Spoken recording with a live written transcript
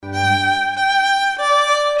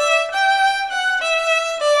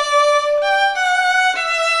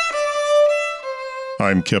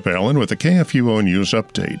I'm Kip Allen with the KFUO News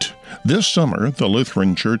Update. This summer, the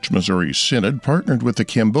Lutheran Church Missouri Synod partnered with the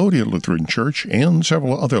Cambodia Lutheran Church and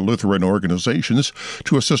several other Lutheran organizations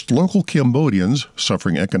to assist local Cambodians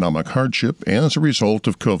suffering economic hardship as a result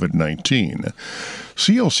of COVID-19.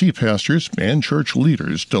 CLC pastors and church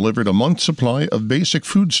leaders delivered a month's supply of basic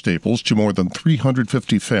food staples to more than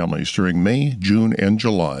 350 families during May, June, and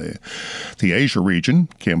July. The Asia region,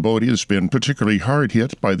 Cambodia, has been particularly hard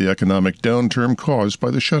hit by the economic downturn caused by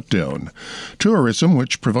the shutdown. Tourism,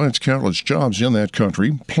 which provides countless jobs in that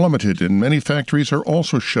country, plummeted, and many factories are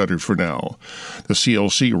also shuttered for now. The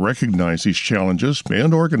CLC recognized these challenges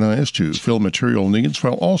and organized to fill material needs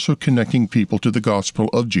while also connecting people to the gospel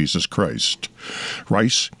of Jesus Christ.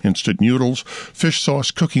 Rice, instant noodles, fish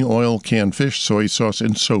sauce, cooking oil, canned fish, soy sauce,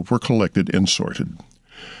 and soap were collected and sorted.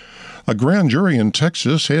 A grand jury in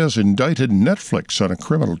Texas has indicted Netflix on a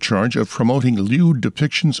criminal charge of promoting lewd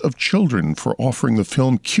depictions of children for offering the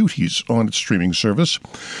film Cuties on its streaming service.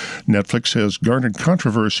 Netflix has garnered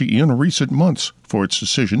controversy in recent months for its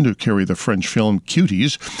decision to carry the French film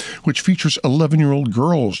Cuties, which features 11-year-old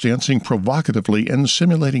girls dancing provocatively and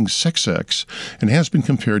simulating sex acts, and has been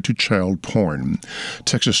compared to child porn.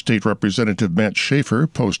 Texas State Representative Matt Schaefer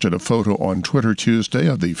posted a photo on Twitter Tuesday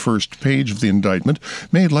of the first page of the indictment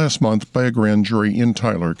made last month by a grand jury in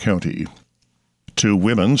Tyler County. Two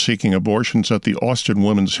women seeking abortions at the Austin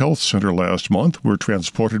Women's Health Center last month were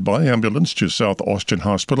transported by ambulance to South Austin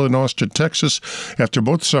Hospital in Austin, Texas, after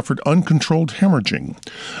both suffered uncontrolled hemorrhaging.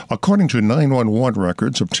 According to 911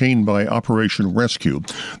 records obtained by Operation Rescue,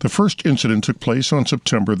 the first incident took place on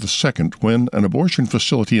September the 2nd when an abortion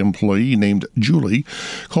facility employee named Julie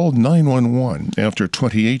called 911 after a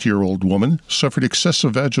 28-year-old woman suffered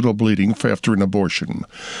excessive vaginal bleeding after an abortion.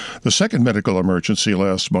 The second medical emergency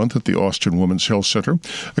last month at the Austin Women's Health Center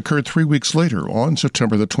occurred 3 weeks later on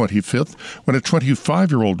September the 25th when a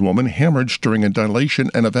 25-year-old woman hemorrhaged during a dilation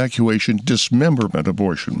and evacuation dismemberment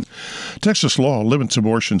abortion. Texas law limits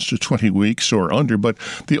abortions to 20 weeks or under, but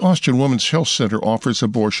the Austin Women's Health Center offers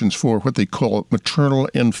abortions for what they call maternal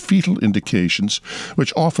and fetal indications,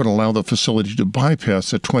 which often allow the facility to bypass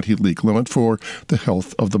the 20-week limit for the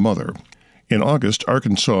health of the mother. In August,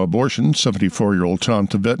 Arkansas abortion 74-year-old Tom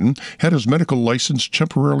Tibetan had his medical license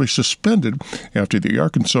temporarily suspended after the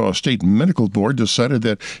Arkansas State Medical Board decided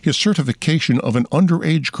that his certification of an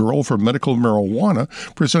underage girl for medical marijuana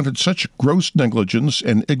presented such gross negligence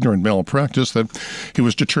and ignorant malpractice that he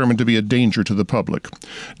was determined to be a danger to the public.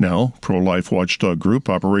 Now, pro-life watchdog group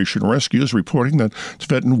Operation Rescue is reporting that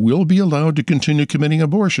Tibetan will be allowed to continue committing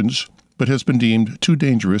abortions, but has been deemed too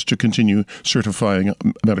dangerous to continue certifying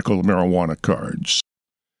medical marijuana cards.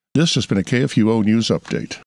 This has been a KFUO News Update.